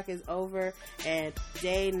kickback is over. And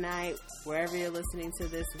day, night, wherever you're listening to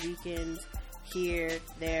this, weekend, here,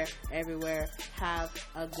 there, everywhere, have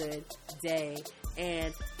a good day.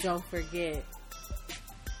 And don't forget,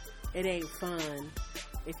 it ain't fun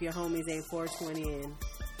if your homies ain't 420 in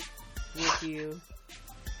with you.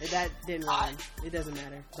 That didn't rhyme. It doesn't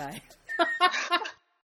matter. Bye.